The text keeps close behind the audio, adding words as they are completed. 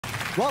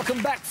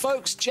Welcome back,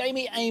 folks.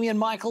 Jamie, Amy and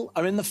Michael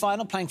are in the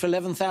final, playing for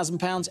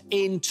 £11,000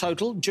 in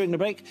total. During the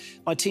break,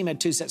 my team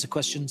had two sets of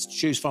questions to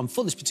choose from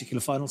for this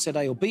particular final. Set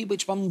A or B.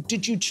 Which one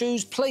did you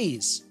choose,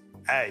 please?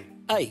 A.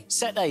 A.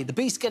 Set A. The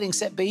Beast getting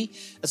set B.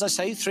 As I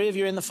say, three of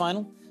you are in the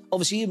final.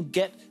 Obviously, you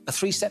get a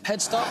three-step head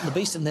start on the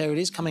Beast, and there it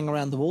is, coming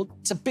around the board.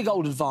 It's a big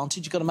old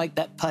advantage. You've got to make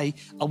that pay.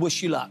 I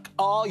wish you luck.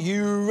 Are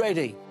you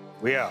ready?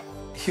 We are.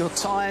 Your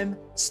time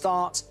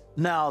starts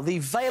now. The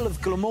Vale of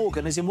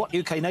Glamorgan is in what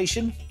UK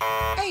nation?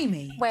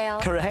 Amy.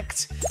 Wales.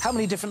 Correct. How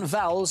many different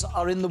vowels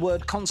are in the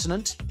word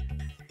consonant?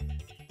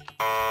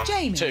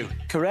 Jamie. 2.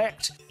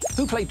 Correct.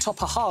 Who played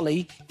Topper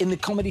Harley in the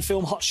comedy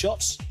film Hot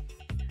Shots?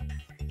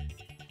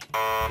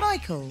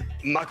 Michael.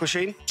 Michael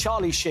Sheen.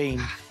 Charlie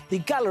Sheen. The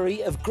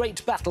Gallery of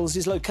Great Battles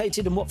is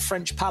located in what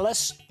French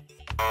palace?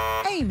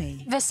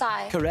 Amy.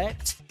 Versailles.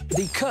 Correct.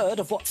 The curd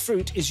of what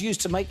fruit is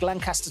used to make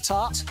Lancaster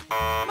tart?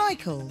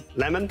 Michael.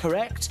 Lemon.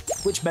 Correct.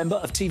 Which member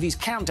of TV's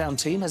Countdown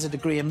team has a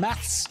degree in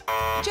maths?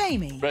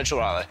 Jamie. Rachel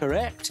Riley.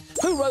 Correct.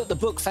 Who wrote the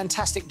book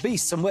Fantastic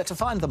Beasts and Where to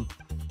Find Them?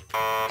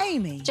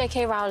 Amy.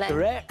 J.K. Rowling.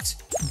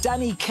 Correct.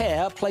 Danny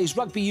Kerr plays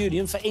rugby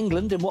union for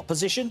England in what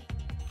position?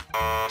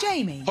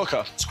 Jamie.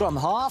 Hooker. Scrum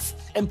half.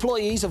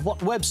 Employees of what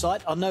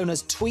website are known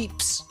as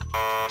tweeps?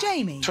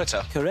 Jamie.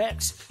 Twitter.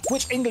 Correct.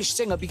 Which English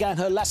singer began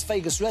her Las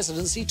Vegas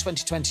residency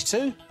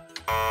 2022?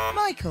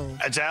 Michael.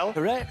 Adele.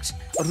 Correct.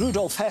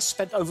 Rudolf Hess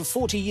spent over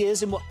 40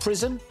 years in what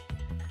prison?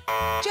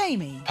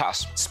 Jamie.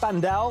 Pass.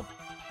 Spandau.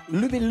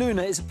 Lubin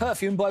Luna is a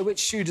perfume by which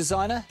shoe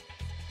designer?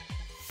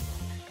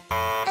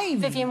 Amy.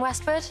 Vivienne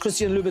Westwood.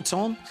 Christian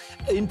Louboutin.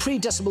 In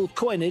pre-decimal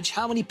coinage,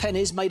 how many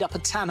pennies made up a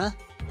tanner?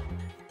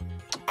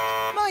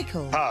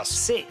 Michael. Pass.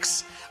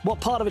 6. What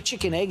part of a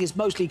chicken egg is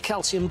mostly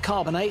calcium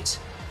carbonate?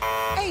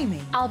 Amy.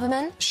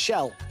 Albumin.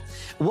 Shell.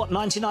 What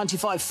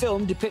 1995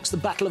 film depicts the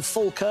Battle of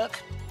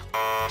Falkirk?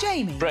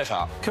 Jamie.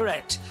 Braveheart.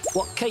 Correct.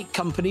 What cake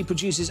company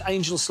produces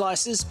Angel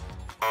Slices?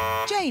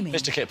 Jamie.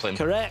 Mr. Kipling.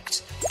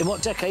 Correct. In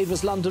what decade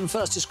was London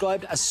first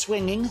described as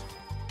swinging?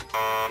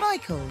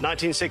 Michael.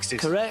 1960s.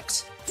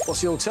 Correct.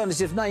 What's the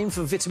alternative name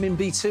for vitamin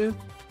B2?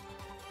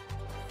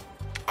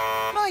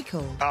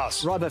 Michael.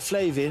 Pass.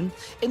 Riboflavin.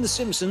 In The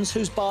Simpsons,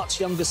 who's Bart's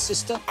younger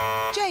sister?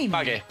 Jamie.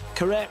 Maggie.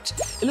 Correct.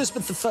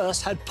 Elizabeth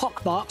I had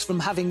pockmarks from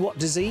having what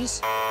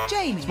disease?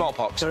 Jamie.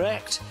 Smallpox.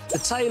 Correct. The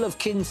tale of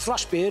King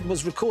Thrushbeard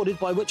was recorded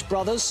by which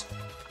brothers?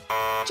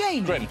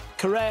 Jamie. Grimm.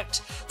 Correct.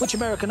 Which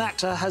American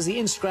actor has the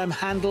Instagram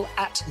handle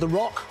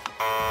 @TheRock?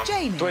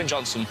 Jamie. Dwayne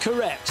Johnson.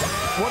 Correct.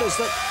 What is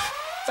the...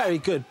 Very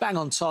good. Bang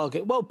on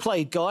target. Well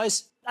played,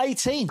 guys.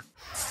 18.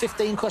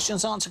 15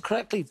 questions answered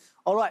correctly.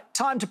 All right,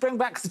 time to bring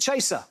back the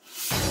chaser.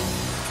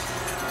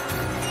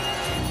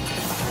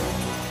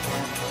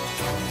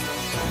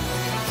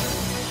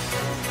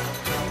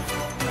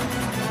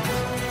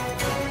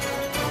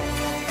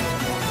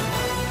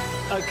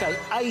 OK,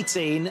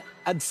 18.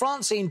 Had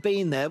Francine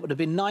been there, it would have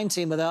been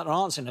 19 without her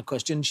answering a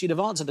question. She'd have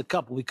answered a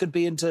couple. We could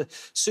be into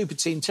super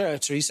team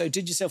territory, so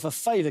did yourself a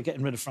favour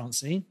getting rid of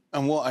Francine.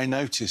 And what I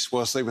noticed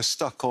was they were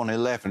stuck on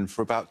 11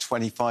 for about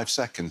 25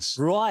 seconds.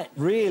 Right,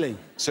 really?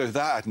 So if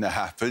that hadn't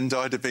happened,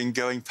 I'd have been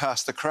going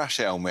past the crash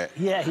helmet.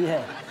 Yeah,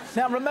 yeah.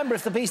 Now, remember,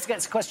 if the Beast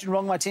gets a question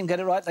wrong, my team get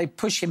it right, they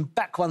push him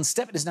back one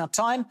step. It is now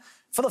time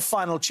for the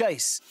final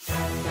chase.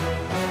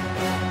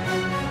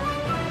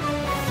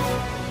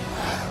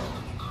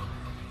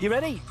 You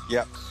ready?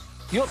 Yep.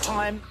 Your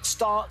time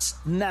starts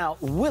now.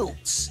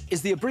 Wilts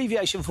is the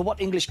abbreviation for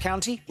what English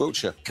county?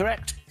 Wiltshire.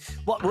 Correct.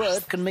 What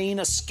word can mean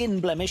a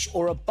skin blemish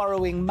or a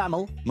burrowing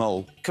mammal?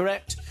 Mole.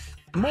 Correct.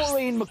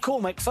 Maureen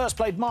McCormick first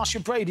played Marcia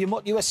Brady in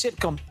what US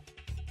sitcom?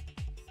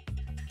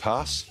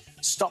 Pass.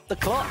 Stop the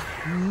clock.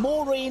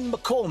 Maureen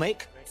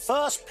McCormick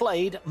first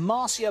played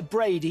Marcia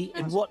Brady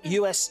in what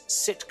US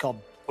sitcom?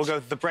 We'll go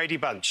with The Brady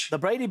Bunch. The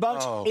Brady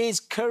Bunch Oh. is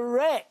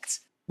correct.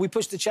 We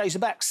push the chaser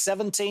back.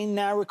 17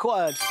 now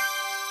required.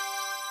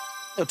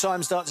 Your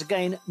time starts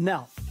again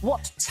now.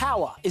 What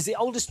tower is the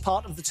oldest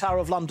part of the Tower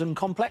of London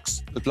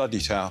complex? The Bloody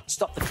Tower.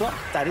 Stop the clock.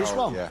 That is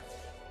wrong. Yeah.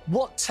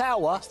 What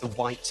tower The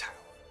White Tower.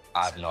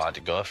 I have no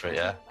idea. Go for it,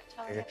 yeah.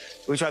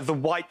 We'll try The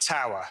White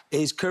Tower.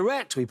 is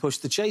correct? We push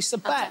the chaser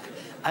back.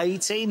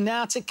 18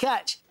 now to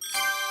catch.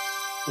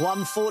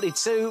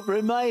 142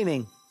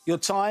 remaining. Your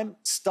time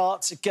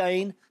starts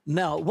again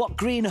now. What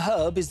green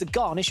herb is the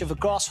garnish of a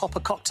grasshopper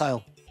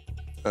cocktail?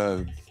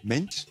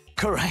 Mint.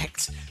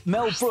 Correct.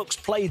 Mel Brooks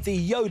played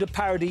the Yoda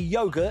parody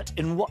Yogurt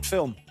in what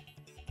film?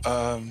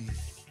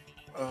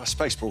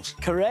 Spaceballs.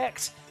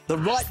 Correct. The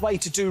Right Way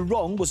to Do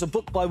Wrong was a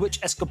book by which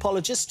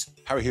escapologist?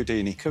 Harry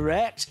Houdini.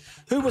 Correct.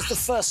 Who was the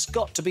first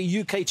Scot to be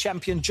UK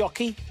champion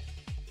jockey?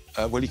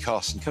 Willie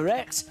Carson.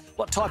 Correct.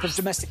 What type of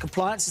domestic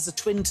appliance is a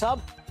twin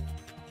tub?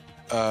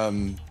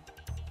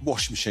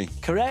 Washing machine.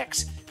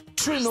 Correct.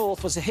 True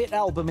North was a hit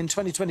album in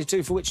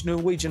 2022 for which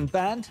Norwegian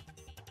band?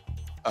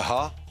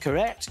 Aha.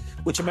 Correct.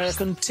 Which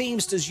American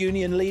Teamsters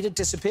Union leader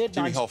disappeared?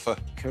 Jimmy Hoffa.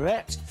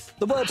 Correct.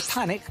 The word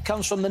panic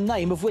comes from the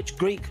name of which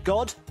Greek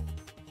god?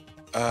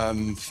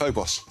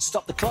 Phobos.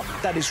 Stop the clock.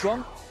 That is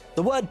wrong.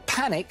 The word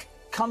panic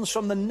comes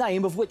from the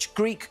name of which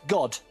Greek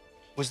god?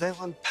 Was there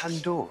one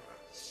Pandora?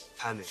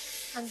 Panic.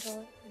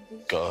 Pandora.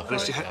 Go. Do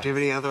you have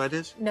any other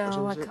ideas?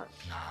 No, I can't.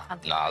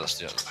 Nah, let's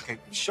do it. Okay,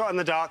 shot in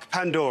the dark,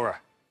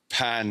 Pandora.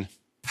 Pan.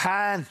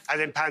 Pan.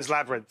 And in Pan's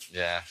Labyrinth.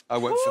 Yeah. I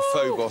went for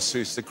Phobos,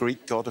 who's the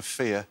Greek god of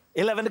fear.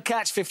 11 to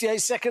catch, 58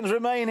 seconds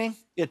remaining.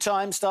 Your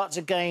time starts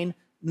again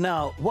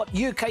now. What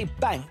UK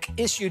bank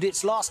issued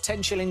its last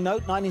 10-shilling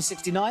note,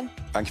 1969?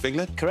 Bank of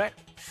England. Correct.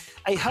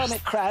 A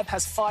hermit crab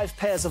has 5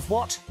 pairs of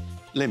what?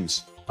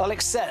 Limbs. I'll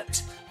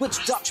accept.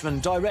 Which Dutchman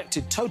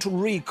directed Total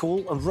Recall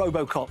and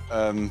RoboCop?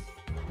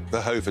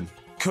 Verhoeven.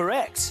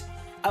 Correct.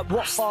 At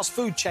what fast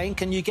food chain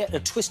can you get a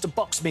Twister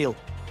box meal?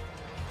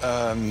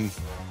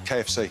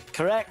 KFC.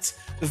 Correct.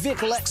 The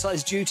vehicle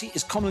excise duty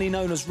is commonly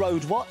known as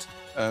road what?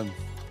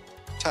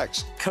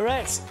 Tax.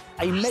 Correct.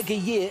 A mega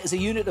year is a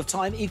unit of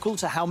time equal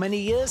to how many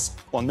years?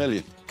 1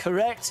 million.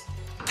 Correct.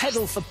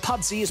 Pedal for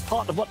Pudsey is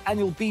part of what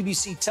annual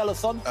BBC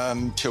telethon?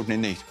 Children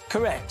in Need.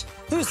 Correct.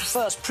 Who's the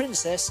first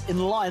princess in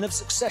line of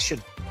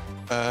succession?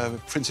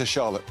 Princess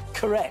Charlotte.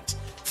 Correct.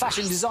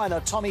 Fashion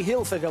designer Tommy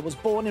Hilfiger was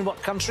born in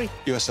what country?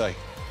 USA.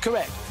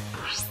 Correct.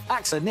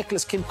 Actor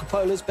Nicholas Kim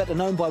Coppola is better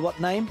known by what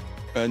name?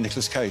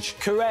 Nicolas Cage.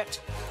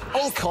 Correct.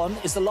 Olkhon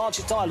is the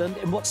largest island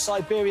in what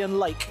Siberian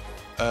lake?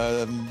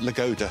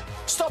 Lagoda.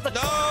 Stop the...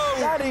 No!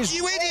 That is...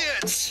 You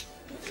idiots!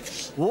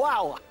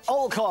 Wow.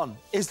 Olkhon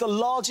is the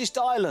largest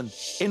island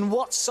in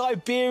what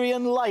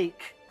Siberian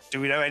lake? Do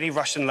we know any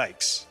Russian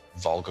lakes?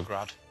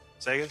 Volgograd.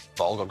 Say again?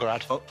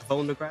 Volgograd.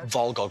 Volgograd?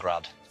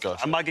 Volgograd. Go.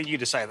 I might get you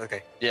to say it,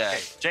 OK? Yeah. Okay,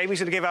 Jamie's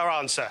going to give our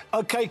answer.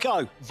 OK,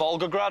 go.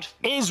 Volgograd.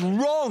 Is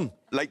wrong.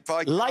 Lake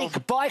Baikal. Lake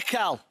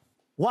Baikal.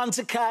 1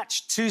 to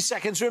catch, 2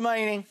 seconds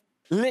remaining.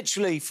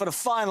 Literally, for the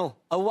final,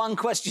 a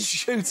one-question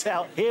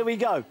shootout. Here we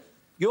go.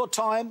 Your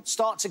time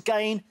starts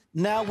again.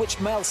 Now, which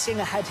male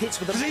singer had hits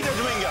with a... Zito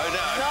Domingo,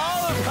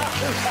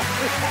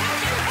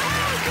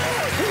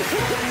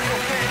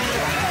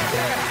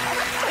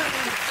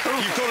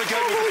 You've got to go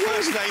with the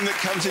first name that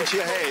comes into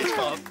your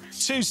head.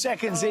 2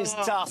 seconds is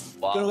tough.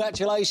 Wow.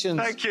 Congratulations.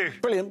 Thank you.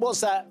 Brilliant.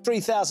 What's that?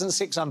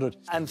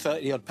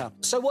 3,630-odd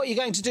pounds. So what are you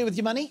going to do with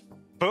your money?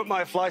 Book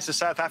my flights to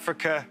South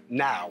Africa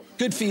now.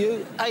 Good for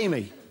you,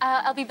 Amy.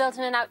 I'll be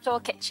building an outdoor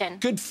kitchen.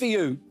 Good for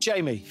you,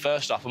 Jamie.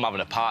 First off, I'm having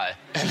a party.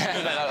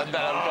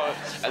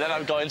 and then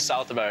I'm going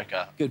South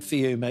America. Good for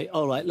you, mate.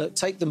 All right, look,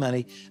 take the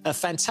money. A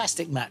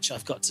fantastic match,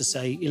 I've got to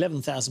say.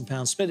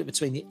 £11,000, split it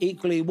between you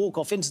equally, walk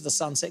off into the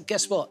sunset.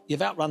 Guess what?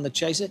 You've outrun the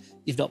chaser.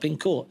 You've not been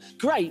caught.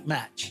 Great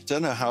match.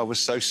 Don't know how I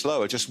was so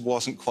slow. I just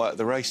wasn't quite at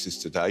the races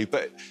today,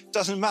 but it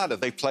doesn't matter.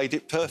 They played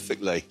it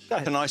perfectly. Go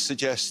ahead. Can I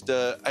suggest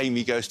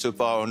Amy goes to a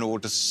bar and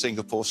orders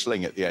Singapore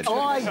sling at the end?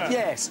 Oh,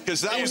 yes.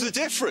 Because that was the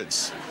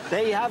difference.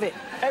 There you have it.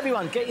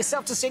 Everyone, get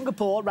yourself to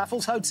Singapore,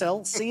 Raffles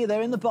Hotel. See you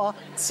there in the bar.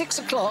 6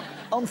 o'clock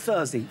on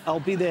Thursday.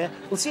 I'll be there.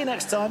 We'll see you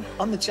next time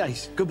on The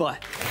Chase. Goodbye.